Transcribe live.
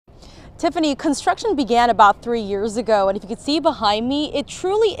Tiffany, construction began about 3 years ago, and if you can see behind me, it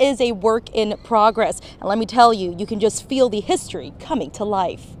truly is a work in progress. And let me tell you, you can just feel the history coming to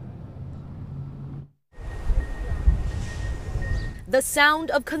life. The sound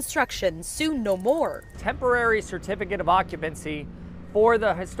of construction, soon no more. Temporary certificate of occupancy for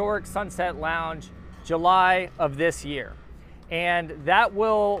the historic Sunset Lounge, July of this year. And that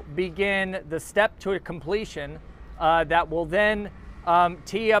will begin the step to a completion that will then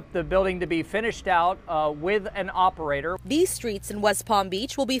tee up the building to be finished out with an operator. These streets in West Palm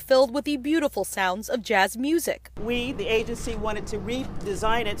Beach will be filled with the beautiful sounds of jazz music. We, the agency, wanted to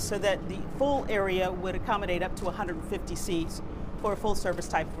redesign it so that the full area would accommodate up to 150 seats for a full-service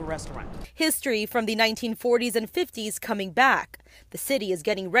type of a restaurant. History from the 1940s and 50s coming back. The city is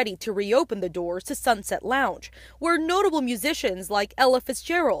getting ready to reopen the doors to Sunset Lounge, where notable musicians like Ella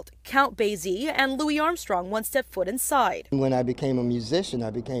Fitzgerald, Count Basie, and Louie Armstrong once stepped foot inside. When I became a musician, I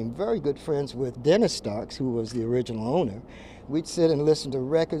became very good friends with Dennis Starks, who was the original owner. We'd sit and listen to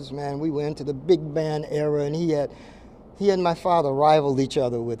records, man. We went into the big band era, and he and my father rivaled each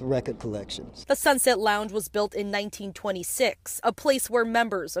other with record collections. The Sunset Lounge was built in 1926, a place where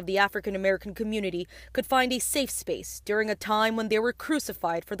members of the African American community could find a safe space during a time when they were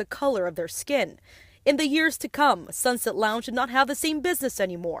crucified for the color of their skin. In the years to come, Sunset Lounge did not have the same business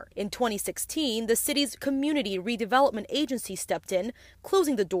anymore. In 2016, the city's Community Redevelopment Agency stepped in,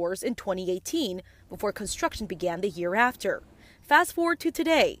 closing the doors in 2018 before construction began the year after. Fast forward to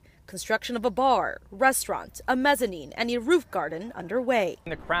today. Construction of a bar, restaurant, a mezzanine, and a roof garden underway.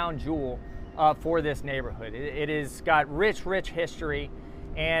 The crown jewel for this neighborhood. It has got rich history,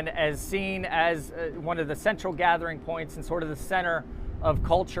 and as seen as one of the central gathering points and sort of the center of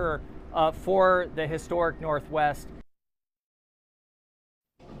culture for the historic Northwest.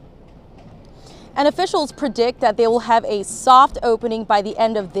 And officials predict that they will have a soft opening by the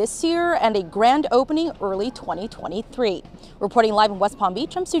end of this year and a grand opening early 2023. Reporting live in West Palm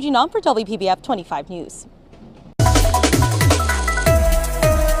Beach, I'm Sooji for WPBF 25 News.